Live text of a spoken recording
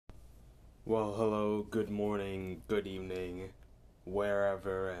Well, hello, good morning, good evening,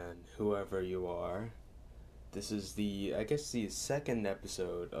 wherever and whoever you are. This is the second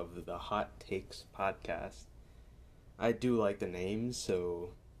episode of the Hot Takes podcast. I do like the name,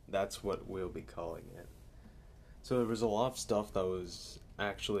 so that's what we'll be calling it. So there was a lot of stuff that was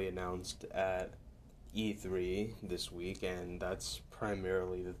actually announced at E3 this week, and that's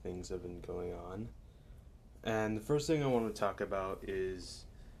primarily the things that have been going on. And the first thing I want to talk about is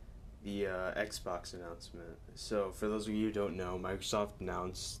the Xbox announcement. So, for those of you who don't know, Microsoft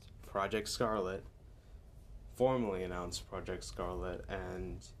announced Project Scarlet, formally announced Project Scarlet,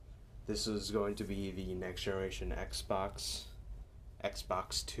 and this is going to be the next generation Xbox,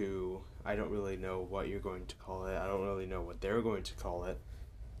 Xbox 2. I don't really know what you're going to call it. I don't really know what they're going to call it.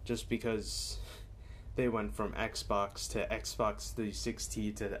 Just because they went from Xbox to Xbox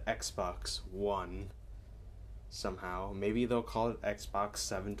 360 to the Xbox One somehow. Maybe they'll call it Xbox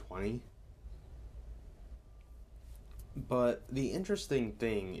 720. But the interesting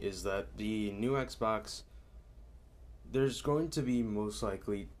thing is that the new Xbox, there's going to be most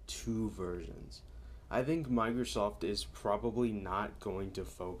likely two versions. I think Microsoft is probably not going to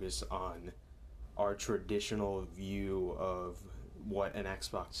focus on our traditional view of what an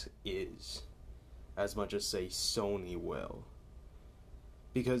Xbox is as much as, say, Sony will.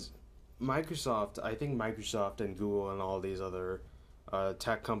 Because I think Microsoft and Google and all these other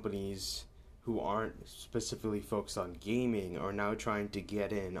tech companies who aren't specifically focused on gaming are now trying to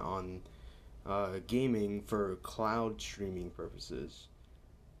get in on gaming for cloud streaming purposes.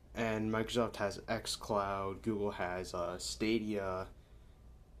 And Microsoft has xCloud, Google has Stadia,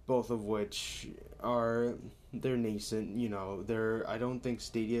 both of which are they're nascent. I don't think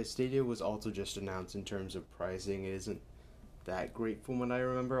Stadia was also just announced in terms of pricing. It isn't that great from what I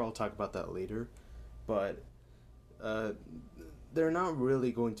remember. I'll talk about that later, but uh, they're not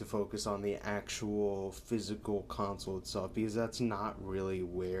really going to focus on the actual physical console itself because that's not really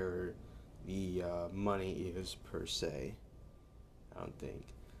where the money is per se. I don't think,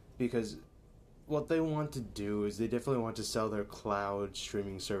 because what they want to do is they definitely want to sell their cloud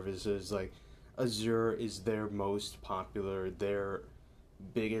streaming services. Like Azure is their most popular, their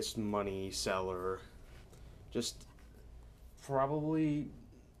biggest money seller. Just probably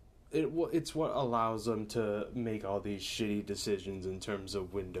it's what allows them to make all these shitty decisions in terms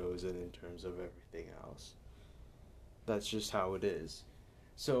of Windows and in terms of everything else. That's just how it is.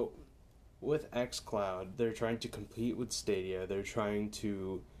 So with xCloud, they're trying to compete with Stadia. They're trying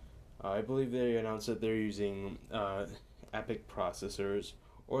to, I believe they announced that they're using Epic processors,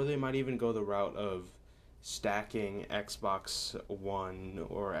 or they might even go the route of stacking Xbox One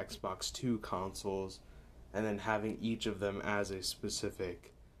or Xbox Two consoles, and then having each of them as a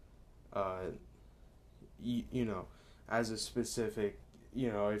specific uh, you, you know, as a specific,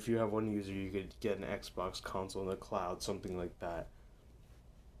 if you have one user, you could get an Xbox console in the cloud, something like that.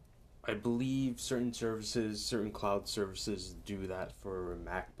 I believe certain cloud services do that for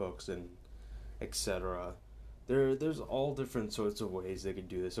MacBooks and etc. There's all different sorts of ways they can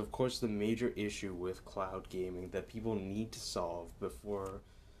do this. Of course, the major issue with cloud gaming that people need to solve before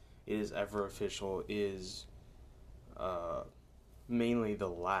it is ever official is uh, mainly the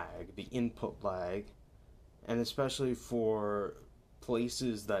lag, the input lag, and especially for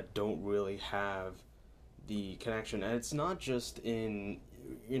places that don't really have the connection. And it's not just in,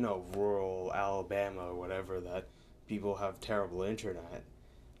 rural Alabama or whatever that people have terrible internet.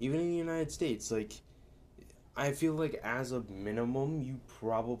 Even in the United States, like, I feel like as a minimum, you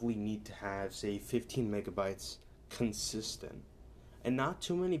probably need to have, say, 15 megabytes consistent. And not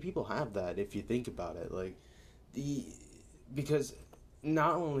too many people have that if you think about it. Like, the because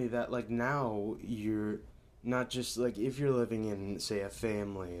not only that, like now you're not just like if you're living in say a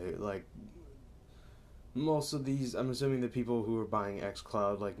family, like most of these, I'm assuming the people who are buying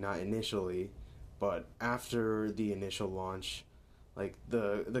xCloud, like not initially, but after the initial launch, like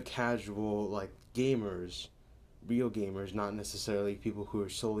the casual like gamers, real gamers, not necessarily people who are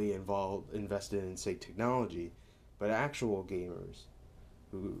solely invested in say technology, but actual gamers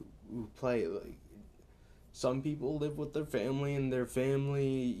who play, like some people live with their family, and their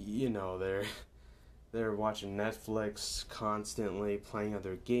family, they're watching Netflix constantly, playing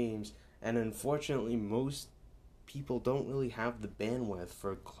other games, and unfortunately most people don't really have the bandwidth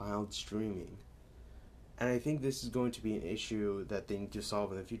for cloud streaming. And I think this is going to be an issue that they need to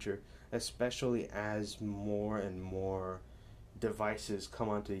solve in the future, especially as more and more devices come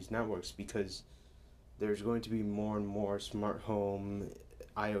onto these networks, because there's going to be more and more smart home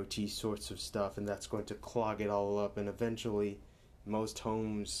IoT sorts of stuff, and that's going to clog it all up, and eventually most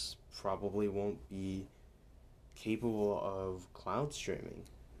homes probably won't be capable of cloud streaming,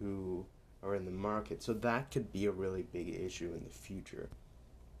 who are in the market. So that could be a really big issue in the future.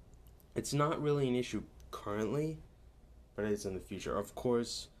 It's not really an issue currently, but it is in the future. Of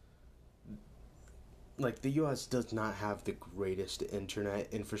course, like the US does not have the greatest internet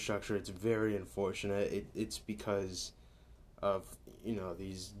infrastructure. It's very unfortunate. It's because of,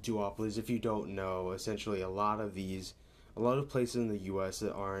 these duopolies. If you don't know, essentially a lot of places in the US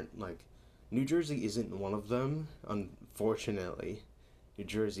that aren't like New Jersey isn't one of them, unfortunately. New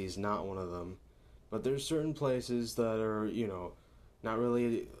Jersey is not one of them. But there's certain places that are, not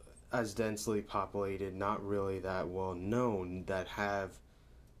really as densely populated, not really that well known, that have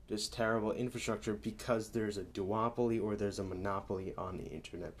just terrible infrastructure because there's a duopoly or there's a monopoly on the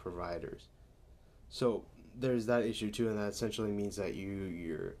internet providers. So there's that issue too, and that essentially means that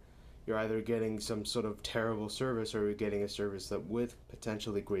you're either getting some sort of terrible service or you're getting a service that with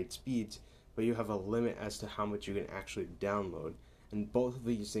potentially great speeds, but you have a limit as to how much you can actually download. And both of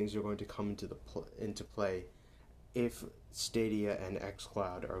these things are going to come into play if Stadia and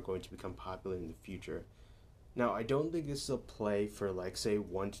xCloud are going to become popular in the future. Now, I don't think this will play for like say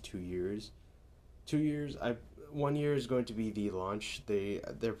 1 to 2 years. 2 years, 1 year is going to be the launch.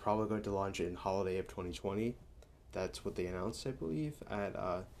 They're probably going to launch in holiday of 2020. That's what they announced, I believe, at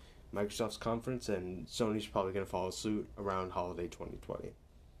Microsoft's conference, and Sony's probably going to follow suit around holiday 2020.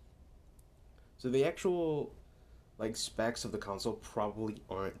 So the actual like specs of the console probably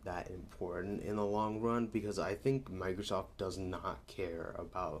aren't that important in the long run because I think Microsoft does not care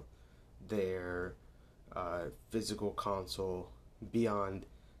about their physical console beyond.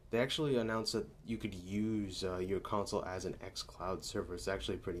 They actually announced that you could use your console as an xCloud server. It's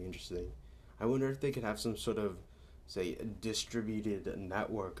actually pretty interesting. I wonder if they could have some sort of, say, distributed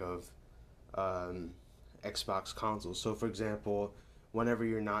network of Xbox consoles. So, for example, whenever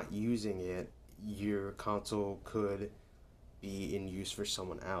you're not using it, your console could be in use for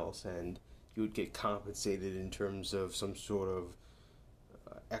someone else, and you would get compensated in terms of some sort of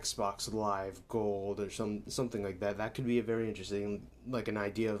Xbox Live Gold or something like that. That could be a very interesting, like an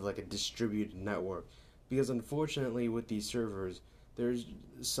idea of like a distributed network, because unfortunately with these servers, there's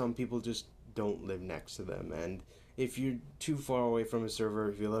some people just don't live next to them, and if you're too far away from a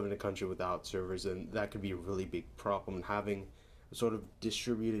server, if you live in a country without servers, then that could be a really big problem. Having a sort of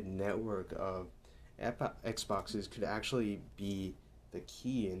distributed network of Xboxes could actually be the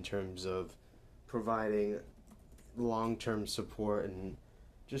key in terms of providing long-term support and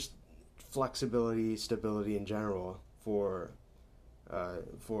just flexibility, stability in general for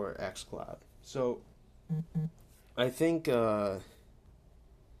xCloud. So I think yeah,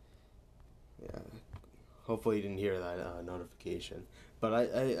 hopefully you didn't hear that notification, but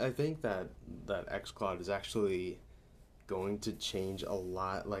I think that xCloud is actually going to change a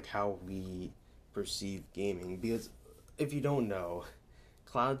lot, like how we perceive gaming. Because if you don't know,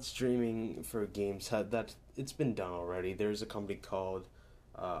 cloud streaming for games that it's been done already. There's a company called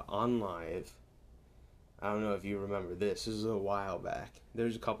OnLive. I don't know if you remember this. This is a while back.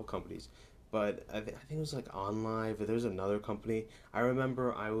 There's a couple companies, but I think it was like OnLive. There's another company. I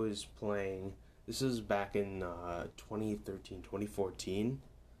remember I was playing. This is back in 2013, 2014.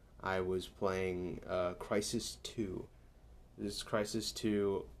 I was playing Crisis 2. This Crisis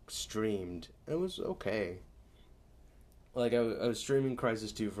 2 streamed. It was okay. Like, I was streaming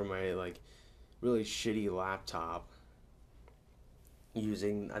Crisis 2 from my, like, really shitty laptop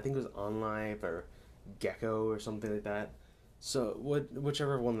using, I think it was OnLive or Gecko or something like that. So,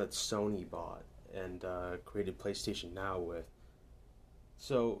 whichever one that Sony bought and created PlayStation Now with.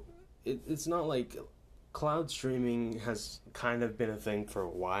 So, it's not like cloud streaming has kind of been a thing for a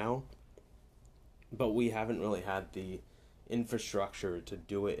while, but we haven't really had the infrastructure to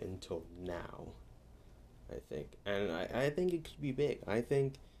do it until now, I think. And I think it could be big. I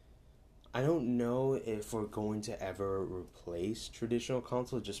don't know if we're going to ever replace traditional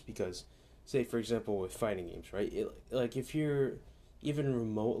console, just because, say, for example, with fighting games, right? Like, if you're even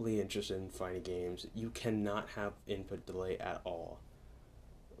remotely interested in fighting games, you cannot have input delay at all.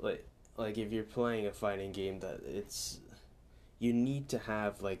 Like if you're playing a fighting game you need to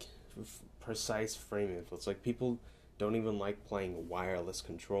have, like, precise frame inputs. Like, people don't even like playing wireless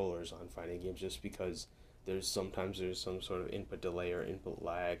controllers on fighting games just because sometimes there's some sort of input delay or input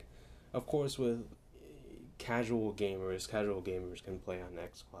lag. Of course, with casual gamers can play on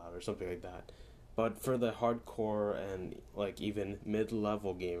xCloud or something like that. But for the hardcore and, like, even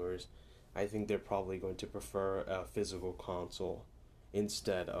mid-level gamers, I think they're probably going to prefer a physical console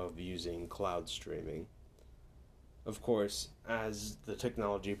instead of using cloud streaming. Of course, as the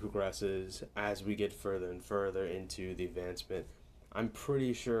technology progresses, as we get further and further into the advancement, I'm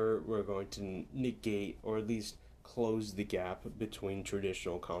pretty sure we're going to negate, or at least close the gap between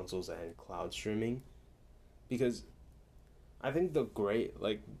traditional consoles and cloud streaming, because I think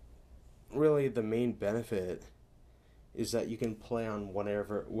really the main benefit is that you can play on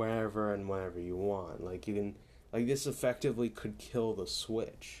whatever, wherever, and whenever you want. Like you can, like this effectively could kill the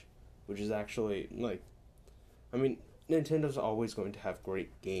Switch, which is actually I mean, Nintendo's always going to have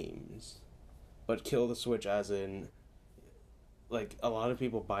great games, but kill the Switch as in, like a lot of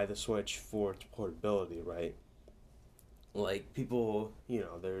people buy the Switch for its portability, right? Like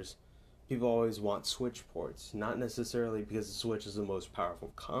there's people always want Switch ports, not necessarily because the Switch is the most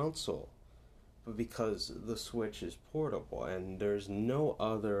powerful console, but because the Switch is portable, and there's no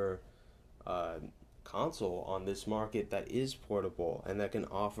other uh, console on this market that is portable and that can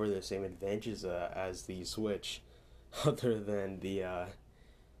offer the same advantages as the Switch, other than the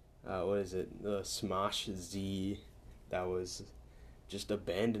what is it, the Smash Z that was just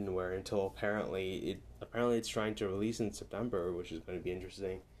abandonware until apparently it's trying to release in September, which is going to be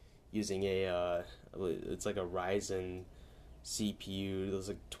interesting, using it's like a Ryzen CPU. It's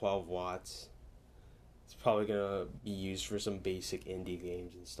like 12 watts. It's probably gonna be used for some basic indie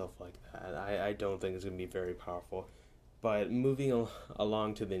games and stuff like that. I don't think it's gonna be very powerful. But moving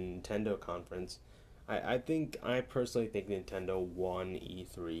along to the Nintendo conference, I personally think Nintendo won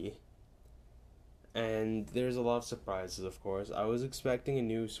E3, and there's a lot of surprises. Of course, I was expecting a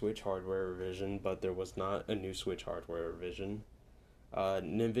new Switch hardware revision, but there was not a new Switch hardware revision.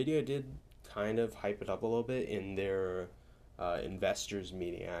 Nvidia did kind of hype it up a little bit in their investors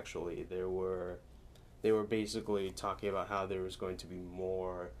meeting. Actually, they were basically talking about how there was going to be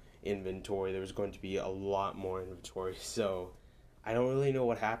more inventory. There was going to be a lot more inventory. So I don't really know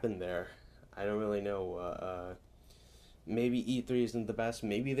what happened there. I don't really know. Maybe E3 isn't the best.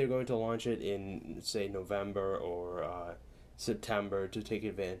 Maybe they're going to launch it in, say, November or September to take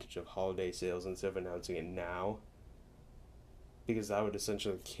advantage of holiday sales instead of announcing it now. Because that would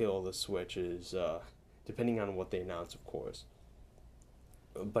essentially kill the Switches, depending on what they announce, of course.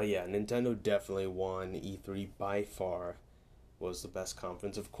 But yeah, Nintendo definitely won E3 by far. Was the best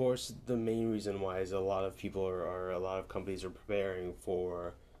conference. Of course, the main reason why is a lot of companies are preparing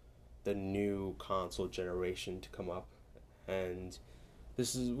for the new console generation to come up, and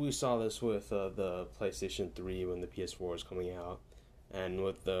we saw this with the PlayStation 3 when the PS4 was coming out, and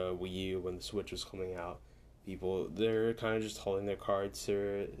with the Wii U when the Switch was coming out. They're kind of just holding their cards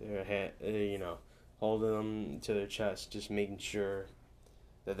to their hand, holding them to their chest, just making sure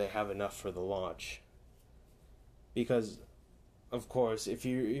that they have enough for the launch. Because, of course, if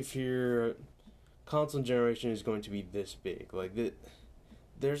your console generation is going to be this big,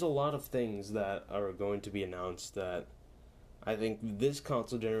 there's a lot of things that are going to be announced that I think this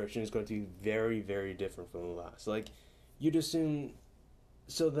console generation is going to be very, very different from the last. You'd assume.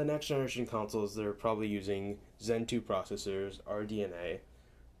 So the next generation consoles, they're probably using Zen 2 processors, RDNA,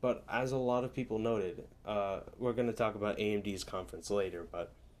 but as a lot of people noted, we're going to talk about AMD's conference later,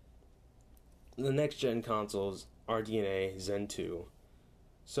 but the next gen consoles, RDNA, Zen 2.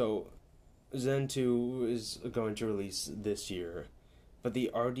 So Zen 2 is going to release this year, but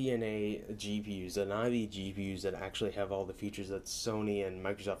the RDNA GPUs, the Navi GPUs that actually have all the features that Sony and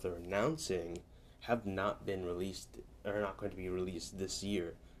Microsoft are announcing, have not been released, are not going to be released this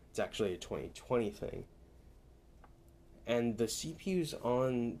year. It's actually a 2020 thing. And the CPUs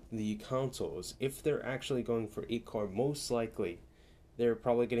on the consoles, if they're actually going for 8-core, most likely they're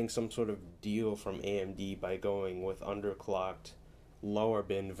probably getting some sort of deal from AMD by going with underclocked, lower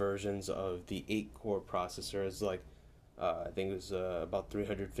bin versions of the 8-core processors. I think it was about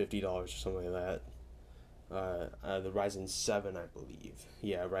 $350 or something like that. The Ryzen 7, I believe.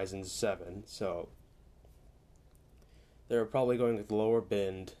 Yeah, Ryzen 7. So they're probably going with lower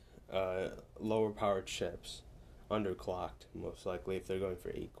binned, lower powered chips, underclocked, most likely, if they're going for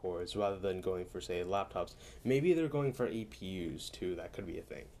 8 cores, rather than going for, say, laptops. Maybe they're going for APUs, too. That could be a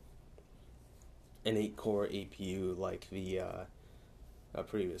thing. An 8-core APU like the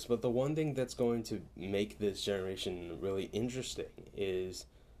previous. But the one thing that's going to make this generation really interesting is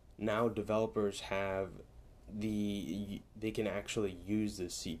now developers they can actually use the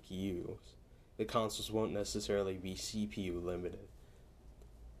CPUs. The consoles won't necessarily be CPU limited.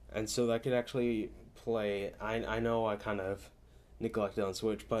 And so that could actually play. I know I kind of neglected on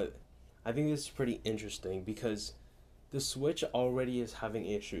Switch, but I think this is pretty interesting because the Switch already is having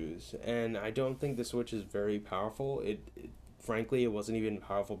issues, and I don't think the Switch is very powerful. Frankly, it wasn't even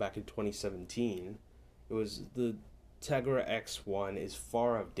powerful back in 2017. The Tegra X1 is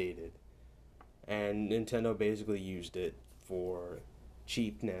far outdated, and Nintendo basically used it for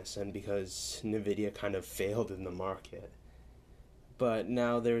cheapness and because Nvidia kind of failed in the market. but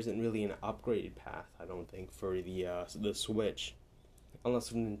now there isn't really an upgrade path, I don't think, for the Switch,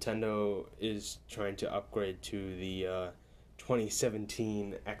 unless Nintendo is trying to upgrade to the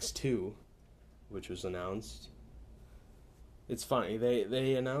 2017 X2, which was announced. It's funny,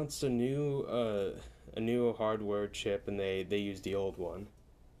 they announced a new hardware chip, and they used the old one.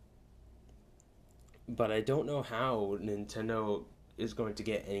 But I don't know how Nintendo is going to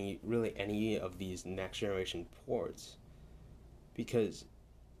get any of these next generation ports, because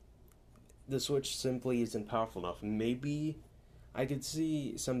the Switch simply isn't powerful enough. Maybe I could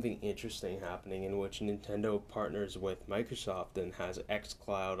see something interesting happening in which Nintendo partners with Microsoft and has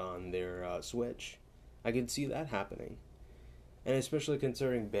xCloud on their Switch. I could see that happening. And especially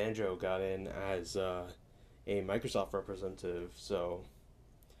considering Banjo got in as a Microsoft representative, so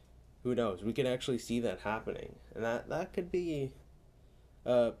who knows? We could actually see that happening. And that could be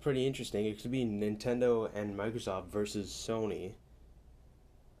pretty interesting. It could be Nintendo and Microsoft versus Sony.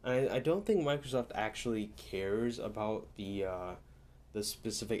 I don't think Microsoft actually cares about the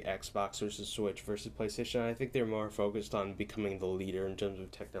specific Xbox versus Switch versus PlayStation. I think they're more focused on becoming the leader in terms of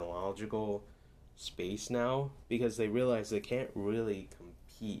technological space now, because they realize they can't really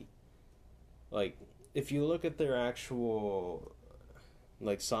compete. Like, if you look at their actual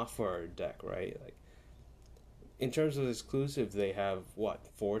software deck, right? Like, in terms of exclusive, they have what,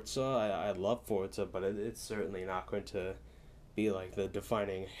 Forza. I love Forza, but it's certainly not going to be like the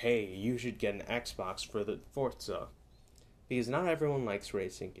defining, hey, you should get an Xbox for the Forza, because not everyone likes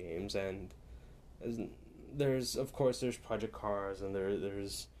racing games. And there's Project Cars, and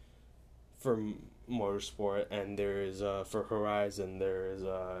there's for Motorsport, and there's for Horizon, there's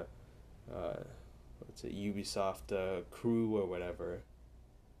what's it, Ubisoft Crew or whatever.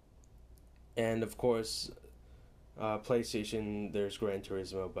 And of course, PlayStation, there's Gran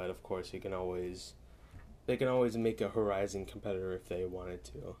Turismo, but of course they can always make a Horizon competitor if they wanted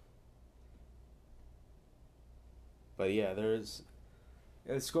to. But yeah,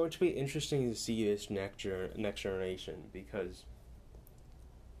 it's going to be interesting to see this next generation, because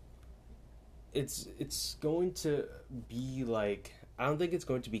it's going to be like, I don't think it's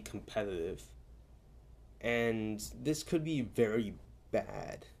going to be competitive, and this could be very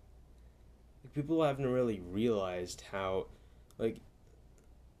bad. People haven't really realized how,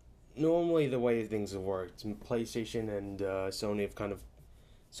 normally the way things have worked, PlayStation and Sony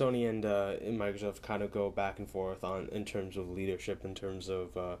and Microsoft kind of go back and forth in terms of leadership, in terms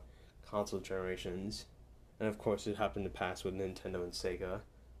of console generations, and of course it happened to pass with Nintendo and Sega.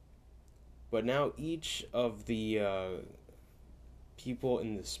 But now each of the people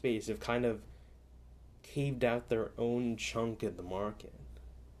in the space have kind of caved out their own chunk in the market.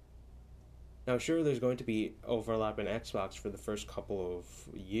 Now, sure, there's going to be overlap in Xbox for the first couple of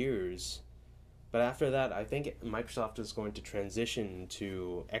years, but after that, I think Microsoft is going to transition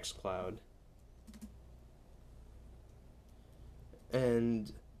to xCloud.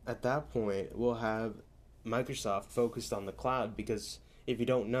 And at that point, we'll have Microsoft focused on the cloud, because if you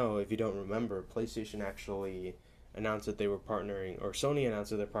don't remember, PlayStation actually announced that they were partnering, or Sony announced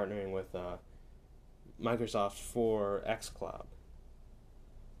that they're partnering with Microsoft for xCloud.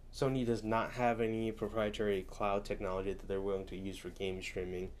 Sony does not have any proprietary cloud technology that they're willing to use for game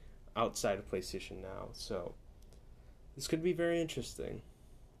streaming outside of PlayStation now, so this could be very interesting.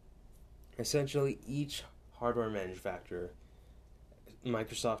 Essentially, each hardware manufacturer,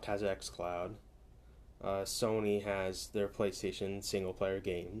 Microsoft has xCloud, Sony has their PlayStation single-player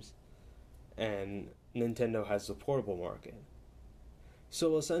games, and Nintendo has the portable market.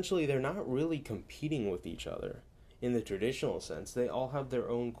 So essentially, they're not really competing with each other in the traditional sense. They all have their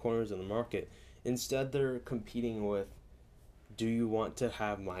own corners in the market. Instead, they're competing with, do you want to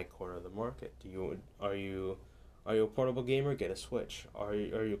have my corner of the market? Are you a portable gamer? Get a Switch. Are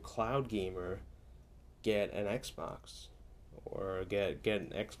you a cloud gamer? Get an Xbox, or get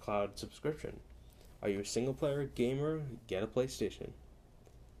an xCloud subscription. Are you a single player gamer? Get a PlayStation.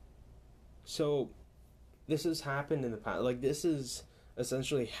 So this has happened in the past. This is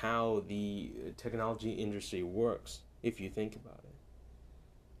essentially how the technology industry works, if you think about it,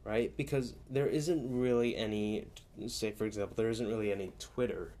 right? Because there isn't really any, say for example, there isn't really any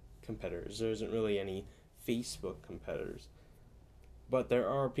Twitter competitors, there isn't really any Facebook competitors, but there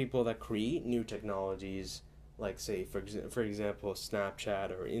are people that create new technologies, like say for example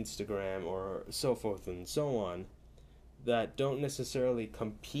Snapchat or Instagram or so forth and so on, that don't necessarily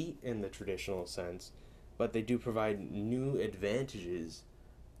compete in the traditional sense, but they do provide new advantages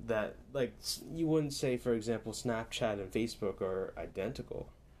that, you wouldn't say, for example, Snapchat and Facebook are identical,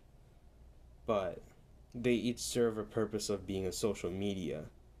 but they each serve a purpose of being a social media.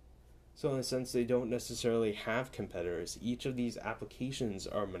 So in a sense, they don't necessarily have competitors. Each of these applications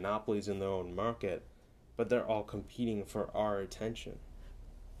are monopolies in their own market, but they're all competing for our attention.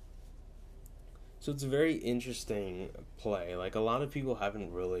 So it's a very interesting play. Like, a lot of people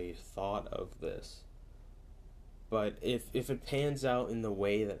haven't really thought of this. But if it pans out in the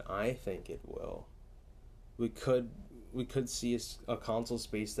way that I think it will, we could we could see a console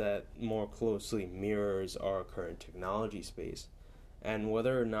space that more closely mirrors our current technology space. And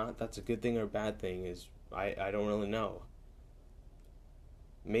whether or not that's a good thing or a bad thing is I don't really know.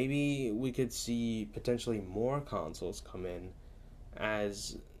 Maybe we could see potentially more consoles come in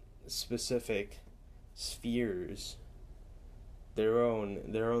as specific spheres, their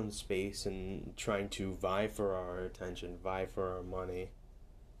own space, and trying to vie for our attention, vie for our money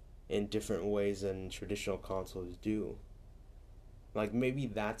in different ways than traditional consoles do. Like, maybe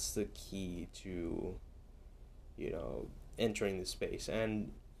that's the key to, you know, entering the space.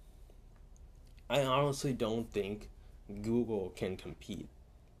 And I honestly don't think Google can compete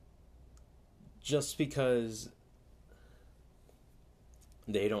just because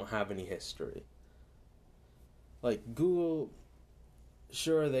they don't have any history. Like, Google,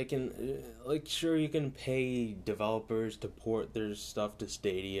 sure they can, sure you can pay developers to port their stuff to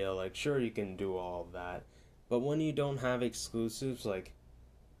Stadia, like, sure you can do all of that, but when you don't have exclusives, like,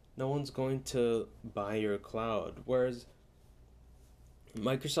 no one's going to buy your cloud. Whereas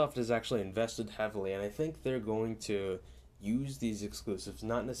Microsoft has actually invested heavily, and I think they're going to use these exclusives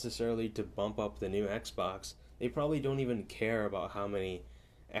not necessarily to bump up the new Xbox. They probably don't even care about how many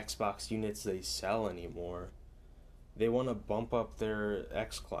Xbox units they sell anymore. They want to bump up their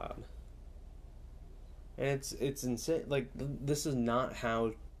xCloud, and it's insane. Like, this is not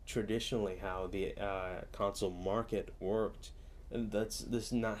how traditionally how the console market worked, and this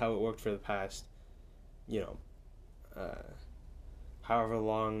is not how it worked for the past, you know, however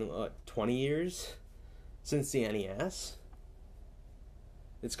long, 20 years since the NES.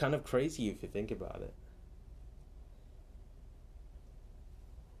 It's kind of crazy if you think about it.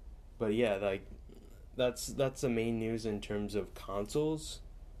 But yeah, like, that's the main news in terms of consoles.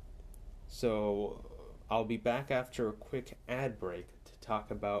 So I'll be back after a quick ad break to talk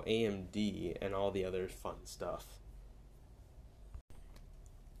about AMD and all the other fun stuff.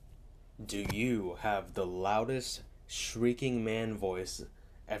 Do you have the loudest shrieking man voice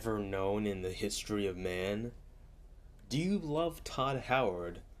ever known in the history of man? Do you love Todd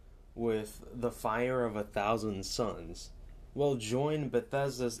Howard with The Fire of a Thousand Suns? Well, join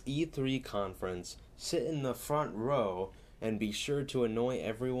Bethesda's E3 conference, sit in the front row, and be sure to annoy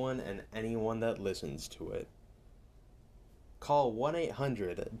everyone and anyone that listens to it. Call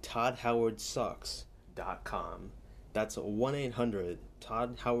 1-800-ToddHowardSucks.com. That's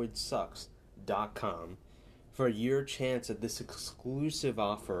 1-800-ToddHowardSucks.com for your chance at this exclusive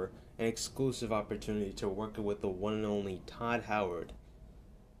offer and exclusive opportunity to work with the one and only Todd Howard.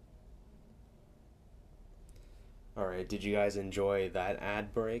 Alright, did you guys enjoy that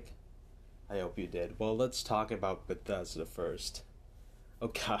ad break? I hope you did. Well, let's talk about Bethesda first. Oh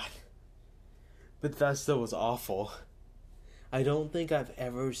god. Bethesda was awful. I don't think I've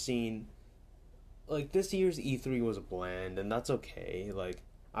ever seen... Like, this year's E3 was bland, and that's okay. Like,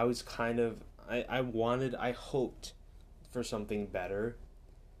 I was kind of... I hoped for something better.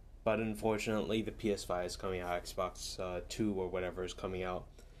 But unfortunately, the PS5 is coming out, Xbox 2 or whatever is coming out.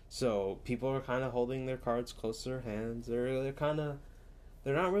 So people are kind of holding their cards close to their hands. They're kind of,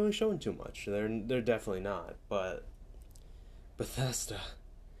 they're not really showing too much. They're definitely not. But Bethesda.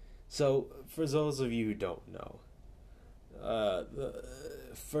 So for those of you who don't know,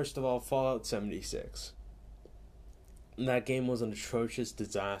 first of all, Fallout 76. That game was an atrocious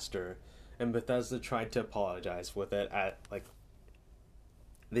disaster, and Bethesda tried to apologize with it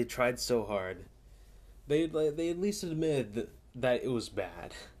they tried so hard. They at least admitted that it was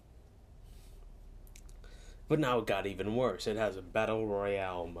bad. But now it got even worse. It has a Battle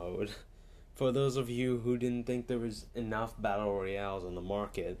Royale mode. For those of you who didn't think there was enough Battle Royales on the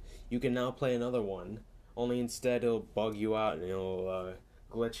market, you can now play another one. Only instead it'll bug you out and it'll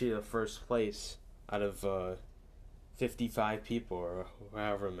glitch you to first place out of 55 people or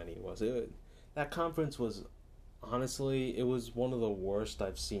however many it was. That conference was, honestly, it was one of the worst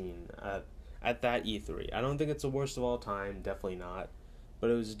I've seen at that E3. I don't think it's the worst of all time, definitely not. But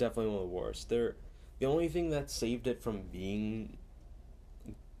it was definitely one of the worst. The only thing that saved it from being,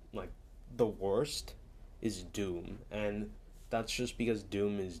 like, the worst is Doom. And that's just because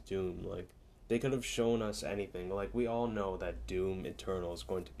Doom is Doom. Like, they could have shown us anything. Like, we all know that Doom Eternal is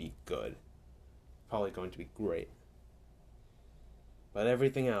going to be good. Probably going to be great. But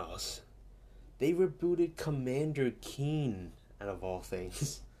everything else... They rebooted Commander Keen, out of all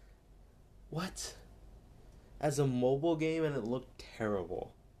things. What? As a mobile game, and it looked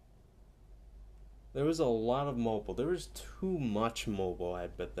terrible. There was a lot of mobile. There was too much mobile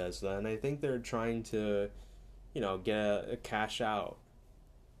at Bethesda, and I think they're trying to, get a cash out.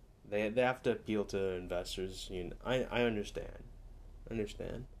 They have to appeal to investors. I understand.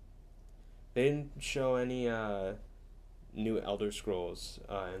 Understand. They didn't show any new Elder Scrolls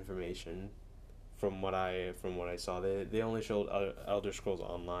information from what I saw. They only showed Elder Scrolls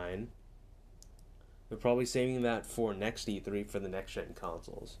Online. They're probably saving that for next E3 for the next gen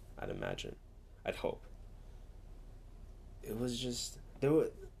consoles. I'd imagine. I'd hope. It was just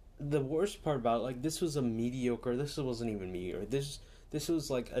the worst part about it, like, this was a mediocre. This wasn't even mediocre. This was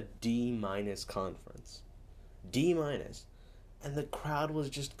like a D minus conference, D minus, and the crowd was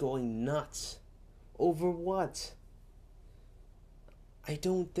just going nuts. Over what? I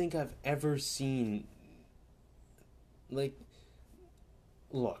don't think I've ever seen, like,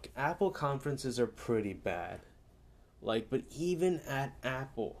 look, Apple conferences are pretty bad. Like, but even at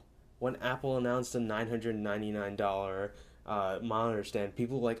Apple, when Apple announced a $999 monitor stand,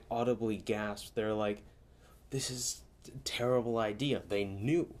 people like audibly gasped. They're like, "This is a terrible idea." They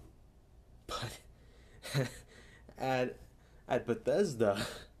knew, but at at Bethesda,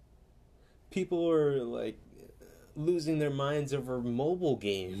 people were like losing their minds over mobile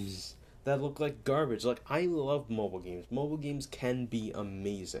games that look like garbage. Like, I love mobile games. Mobile games can be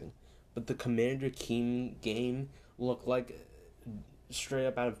amazing, but the Commander Keen game looked like straight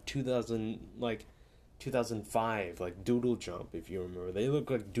up out of 2005, like Doodle Jump, if you remember. They look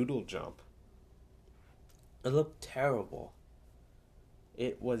like Doodle Jump. It looked terrible.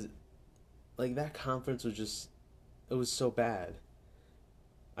 It was like, that conference was just, it was so bad.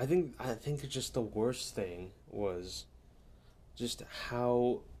 I think just the worst thing was just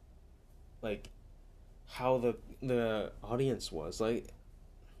how, like, how the audience was. Like,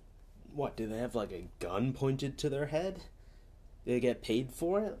 what, did they have like a gun pointed to their head? Did they get paid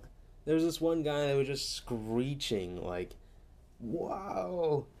for it? There was this one guy that was just screeching like,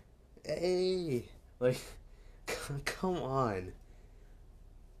 "Wow, hey!" Like, come on.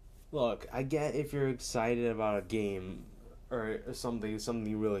 Look, I get if you're excited about a game or something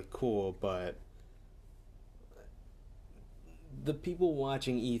really cool, but the people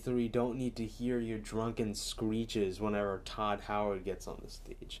watching E3 don't need to hear your drunken screeches whenever Todd Howard gets on the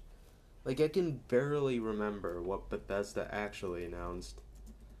stage. Like, I can barely remember what Bethesda actually announced.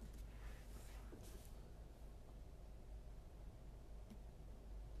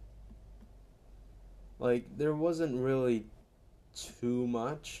 Like, there wasn't really too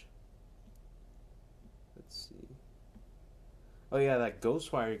much. Let's see. Oh yeah, that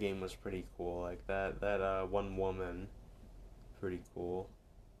Ghostwire game was pretty cool. Like, that one woman, pretty cool.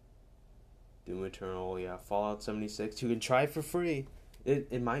 Doom Eternal, yeah, Fallout 76. You can try for free.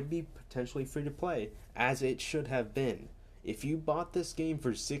 It might be potentially free to play, as it should have been. If you bought this game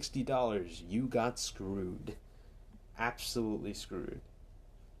for $60, you got screwed. Absolutely screwed.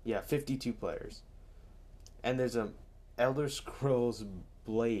 Yeah, 52 players. And there's a Elder Scrolls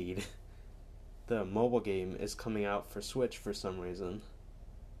Blade. The mobile game is coming out for Switch for some reason.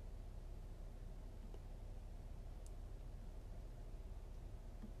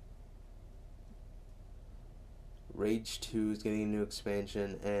 Rage 2 is getting a new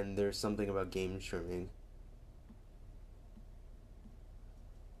expansion, and there's something about game streaming.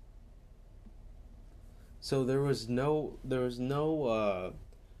 So there was no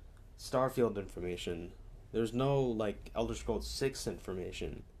Starfield information. There's no, like, Elder Scrolls 6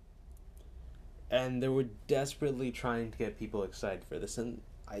 information. And they were desperately trying to get people excited for this. And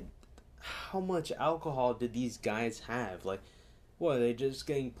how much alcohol did these guys have? Like, what, are they just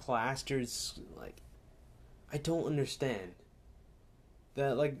getting plastered? Like, I don't understand.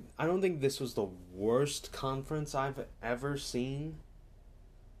 That, like, I don't think this was the worst conference I've ever seen,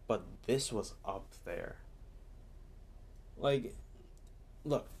 but this was up there. Like,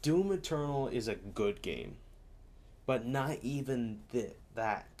 look, Doom Eternal is a good game, but not even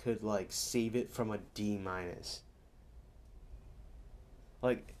that could, like, save it from a D minus.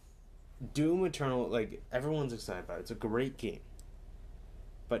 Like, Doom Eternal, like, everyone's excited about it. It's a great game.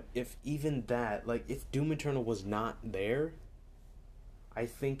 But if even that, like, if Doom Eternal was not there, I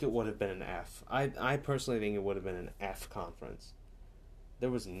think it would have been an F. I personally think it would have been an F conference. There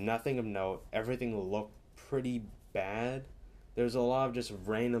was nothing of note. Everything looked pretty bad. There was a lot of just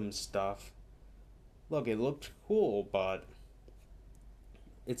random stuff. Look, it looked cool, but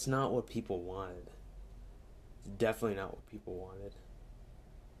it's not what people wanted. It's definitely not what people wanted.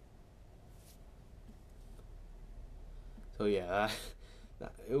 So yeah,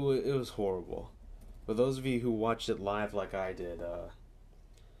 it was horrible. For those of you who watched it live like I did,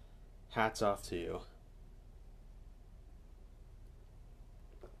 Hats off to you.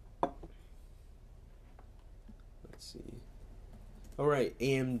 Let's see. Alright,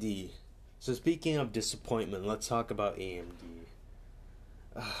 AMD. So speaking of disappointment, let's talk about AMD.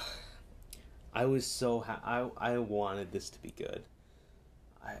 I was so I wanted this to be good.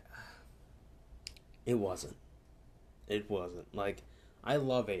 I It wasn't. It wasn't. Like, I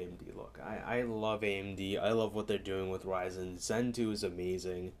love AMD. Look, I love AMD. I love what they're doing with Ryzen. Zen 2 is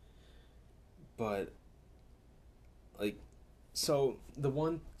amazing. But, like, so the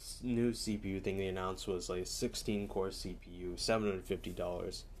one new CPU thing they announced was like a 16-core CPU,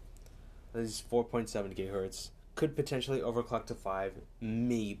 $750. That is 4.7 gigahertz. Could potentially overclock to 5,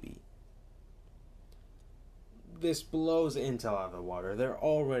 maybe. This blows Intel out of the water. They're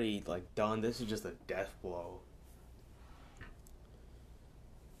already like done. This is just a death blow.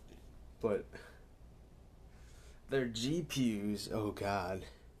 But their GPUs, oh god.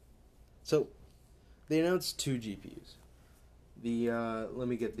 So they announced 2 GPUs. Let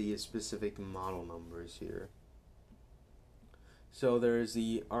me get the specific model numbers here. So there's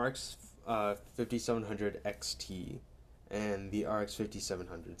the RX 5700 XT and the RX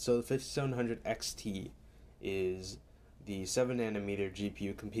 5700. So the 5700 XT is the 7nm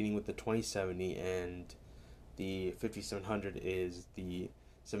GPU competing with the 2070, and the 5700 is the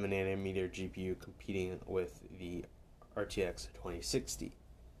 7nm GPU competing with the RTX 2060.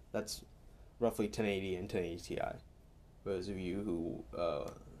 That's roughly 1080 and 1080 Ti. For those of you who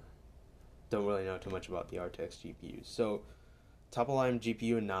don't really know too much about the RTX GPUs. So top of line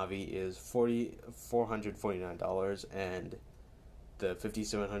GPU in Navi is $449, and the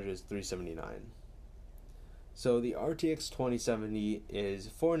 5700 is $379. So the RTX 2070 is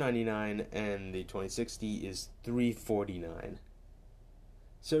 $499, and the 2060 is $349.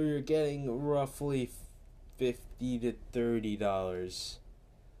 So you're getting roughly $50 to $30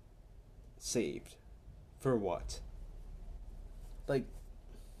 saved. For what? Like,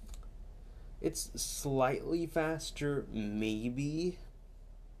 it's slightly faster, maybe,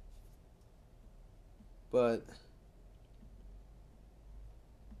 but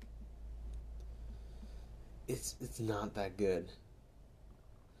it's not that good.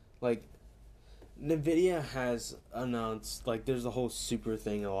 Like, NVIDIA has announced, like, there's a whole super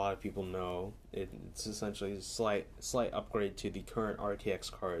thing a lot of people know. It's essentially a slight upgrade to the current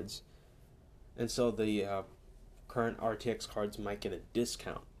RTX cards. And so the current RTX cards might get a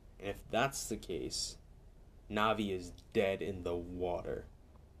discount. If that's the case, Navi is dead in the water.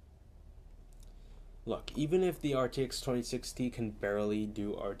 Look, even if the RTX 2060 can barely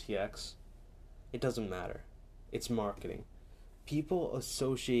do RTX, it doesn't matter. It's marketing. People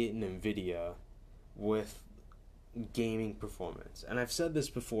associate NVIDIA with gaming performance. And I've said this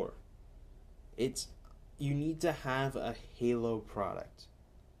before. You need to have a Halo product,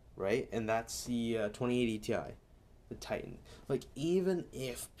 right? And that's the 2080 Ti, the Titan. Like, even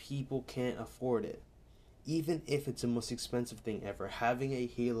if people can't afford it, even if it's the most expensive thing ever, having a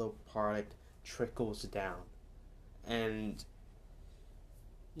Halo product trickles down. And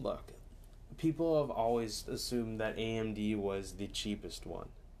look, people have always assumed that AMD was the cheapest one.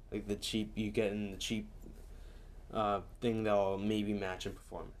 Like, you get in the cheap thing that'll maybe match in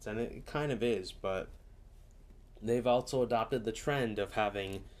performance. And it kind of is, but they've also adopted the trend of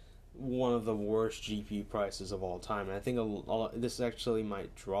having one of the worst GPU prices of all time. And I think this actually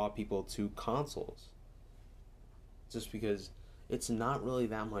might draw people to consoles. Just because it's not really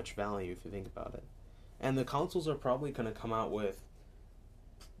that much value if you think about it. And the consoles are probably going to come out with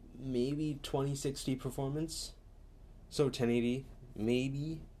maybe 2060 performance. So 1080,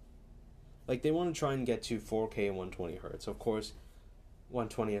 maybe. Like, they want to try and get to 4K 120 Hz. Of course,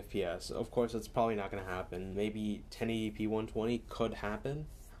 120 FPS. Of course, that's probably not going to happen. Maybe 1080p 120 could happen.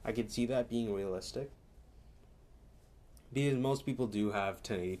 I could see that being realistic. Because most people do have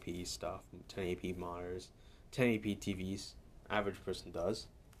 1080p stuff, 1080p monitors, 1080p TVs. Average person does.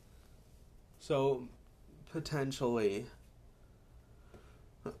 So, potentially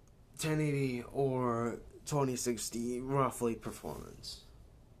 1080 or 2060 roughly performance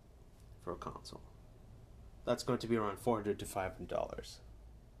for a console. That's going to be around $400 to $500.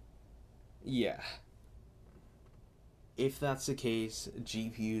 Yeah. If that's the case,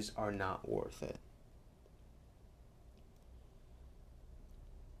 GPUs are not worth it.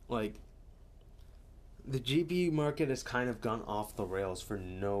 Like, the GPU market has kind of gone off the rails for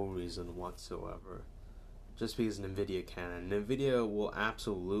no reason whatsoever. Just because NVIDIA can. And NVIDIA will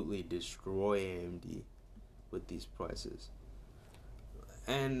absolutely destroy AMD with these prices.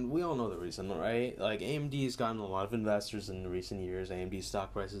 And we all know the reason, right? Like, AMD has gotten a lot of investors in recent years. AMD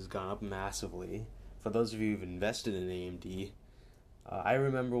stock price has gone up massively. For those of you who've invested in AMD, I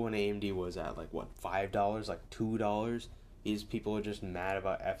remember when AMD was at like what $5, like $2. These people are just mad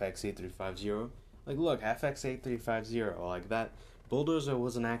about FX8350. Like, look, FX8350, like that bulldozer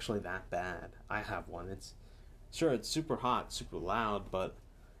wasn't actually that bad. I have one. It's sure it's super hot, super loud, but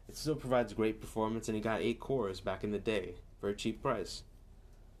it still provides great performance, and it got 8 cores back in the day for a cheap price.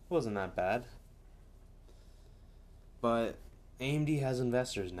 It wasn't that bad. But AMD has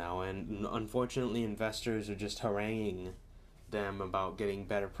investors now, and unfortunately, investors are just haranguing them about getting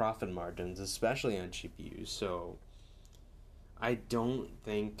better profit margins, especially on GPUs. So I don't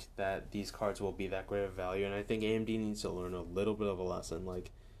think that these cards will be that great of value, and I think AMD needs to learn a little bit of a lesson.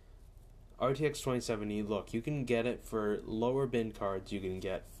 Like RTX 2070, look, you can get it for lower bin cards. You can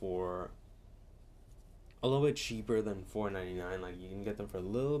get for a little bit cheaper than $499. Like you can get them for a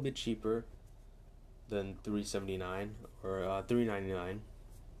little bit cheaper than $379 or $399.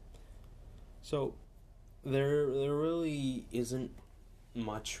 So there really isn't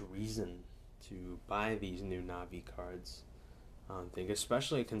much reason to buy these new Navi cards. I think,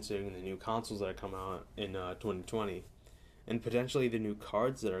 especially considering the new consoles that are coming out in 2020, and potentially the new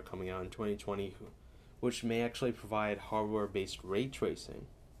cards that are coming out in 2020, which may actually provide hardware-based ray tracing,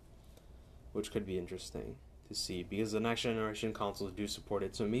 which could be interesting to see because the next generation consoles do support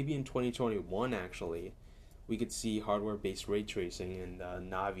it. So maybe in 2021, actually, we could see hardware-based ray tracing in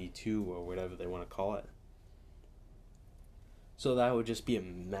Navi 2 or whatever they want to call it. So that would just be a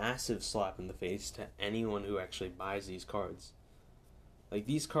massive slap in the face to anyone who actually buys these cards. Like,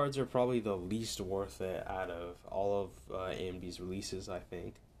 these cards are probably the least worth it out of all of AMD's releases, I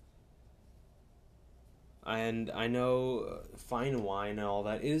think. And I know fine wine and all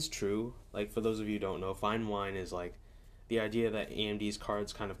that is true. Like, for those of you who don't know, fine wine is like the idea that AMD's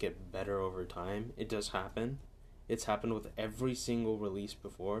cards kind of get better over time. It does happen. It's happened with every single release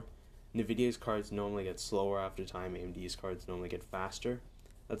before. NVIDIA's cards normally get slower after time. AMD's cards normally get faster.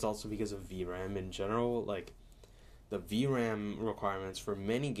 That's also because of VRAM in general. Like, the VRAM requirements for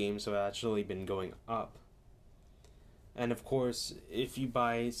many games have actually been going up. And of course, if you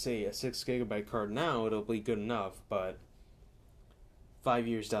buy, say, a 6GB card now, it'll be good enough, but 5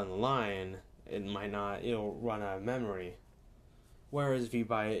 years down the line, it'll run out of memory. Whereas if you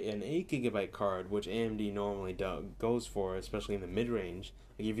buy an 8GB card, which AMD normally goes for, especially in the mid-range,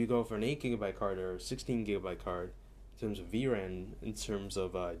 like if you go for an 8GB card or a 16GB card, in terms of VRAM, in terms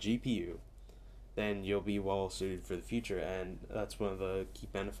of GPU, then you'll be well suited for the future, and that's one of the key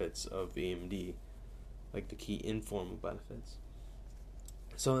benefits of AMD, like the key informal benefits.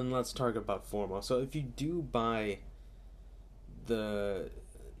 So then let's talk about formal. So if you do buy the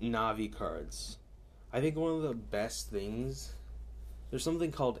Navi cards, I think one of the best things, there's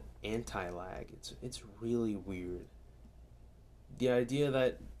something called anti-lag. It's really weird. The idea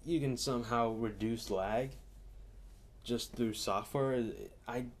that you can somehow reduce lag just through software,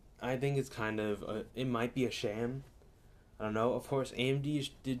 I think it's kind of it might be a sham. I don't know. Of course, AMD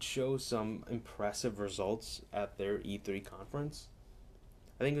did show some impressive results at their E3 conference.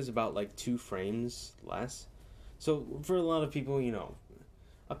 I think it was about like 2 frames less. So for a lot of people,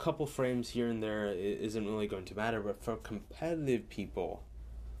 a couple frames here and there isn't really going to matter, but for competitive people,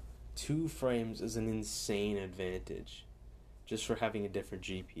 2 frames is an insane advantage just for having a different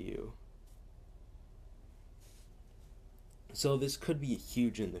GPU. So this could be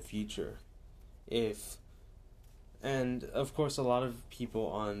huge in the future and of course a lot of people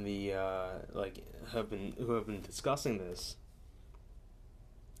on the who have been discussing this,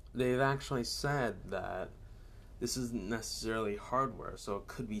 they've actually said that this isn't necessarily hardware, so it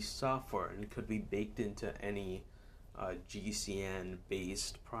could be software and it could be baked into any GCN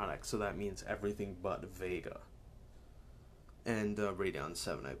based product. So that means everything but Vega and Radeon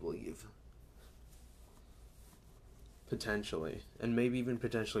 7, I believe. Potentially. And maybe even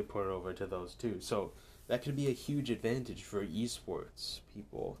potentially port it over to those too. So that could be a huge advantage for esports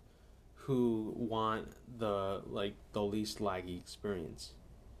people who want the least laggy experience.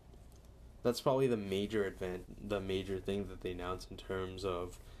 That's probably the major thing that they announced in terms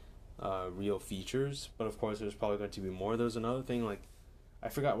of real features. But of course, there's probably going to be more. There's another thing, like, I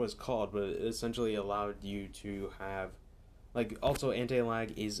forgot what it's called, but it essentially allowed you to have, like, also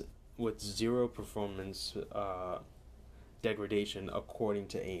anti-lag is with 0 performance degradation according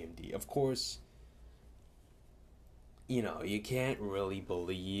to AMD. Of course, you can't really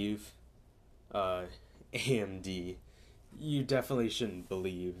believe AMD. You definitely shouldn't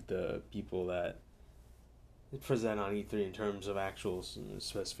believe the people that present on E3 in terms of actual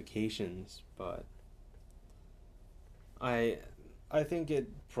specifications, but I think it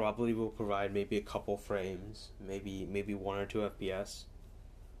probably will provide maybe a couple frames, maybe 1 or 2 FPS.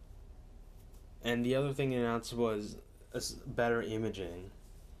 And the other thing announced was better imaging,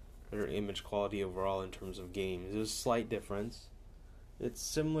 better image quality overall in terms of games. There's a slight difference. It's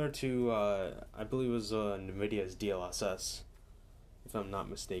similar to, I believe it was NVIDIA's DLSS, if I'm not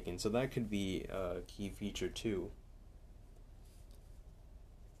mistaken. So that could be a key feature too.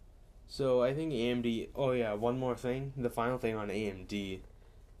 So I think AMD. Oh yeah, one more thing. The final thing on AMD,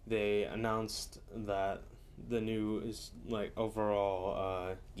 they announced that the new is like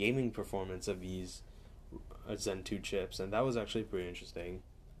overall gaming performance of these Zen 2 chips, and that was actually pretty interesting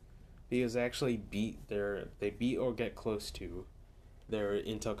because they beat or get close to their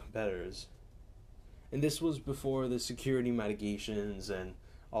Intel competitors. And this was before the security mitigations and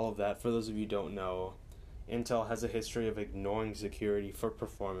all of that. For those of you who don't know, Intel has a history of ignoring security for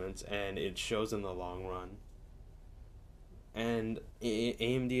performance, and it shows in the long run. And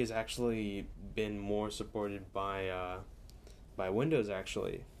AMD has actually been more supported by Windows.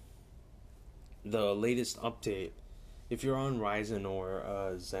 Actually, the latest update, if you're on Ryzen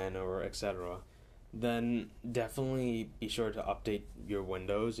or Zen or etc., then definitely be sure to update your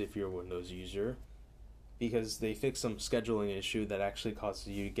Windows if you're a Windows user, because they fixed some scheduling issue that actually causes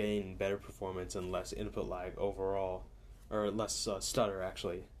you to gain better performance and less input lag overall, or less stutter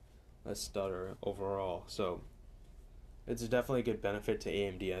overall. So it's definitely a good benefit to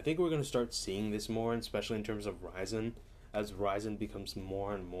AMD. I think we're going to start seeing this more, especially in terms of Ryzen, as Ryzen becomes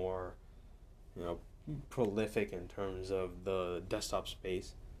more and more, prolific in terms of the desktop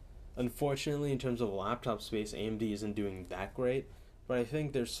space. Unfortunately, in terms of laptop space, AMD isn't doing that great, but I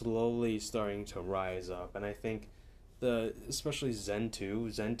think they're slowly starting to rise up, and I think especially Zen 2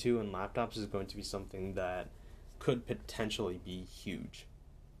 and laptops is going to be something that could potentially be huge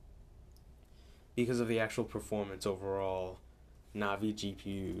because of the actual performance overall, Navi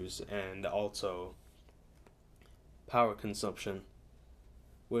GPUs, and also power consumption,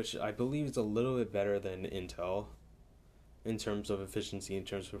 which I believe is a little bit better than Intel in terms of efficiency, in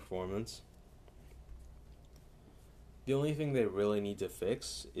terms of performance. The only thing they really need to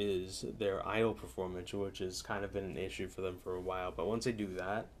fix is their idle performance, which has kind of been an issue for them for a while. But once they do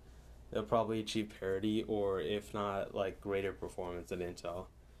that, they'll probably achieve parity, or if not, like greater performance than Intel.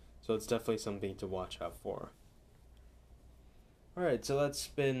 So it's definitely something to watch out for. Alright, so that's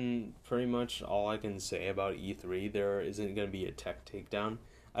been pretty much all I can say about E3. There isn't going to be a tech takedown.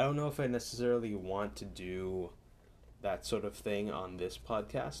 I don't know if I necessarily want to do that sort of thing on this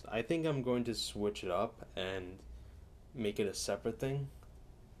podcast. I think I'm going to switch it up and make it a separate thing,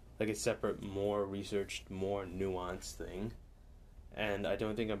 like a separate, more researched, more nuanced thing. And I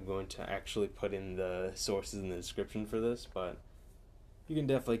don't think I'm going to actually put in the sources in the description for this, but you can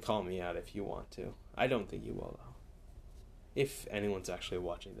definitely call me out if you want to. I don't think you will, though, if anyone's actually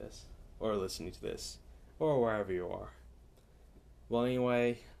watching this or listening to this or wherever you are. Well,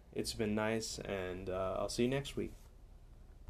 anyway, it's been nice, and I'll see you next week.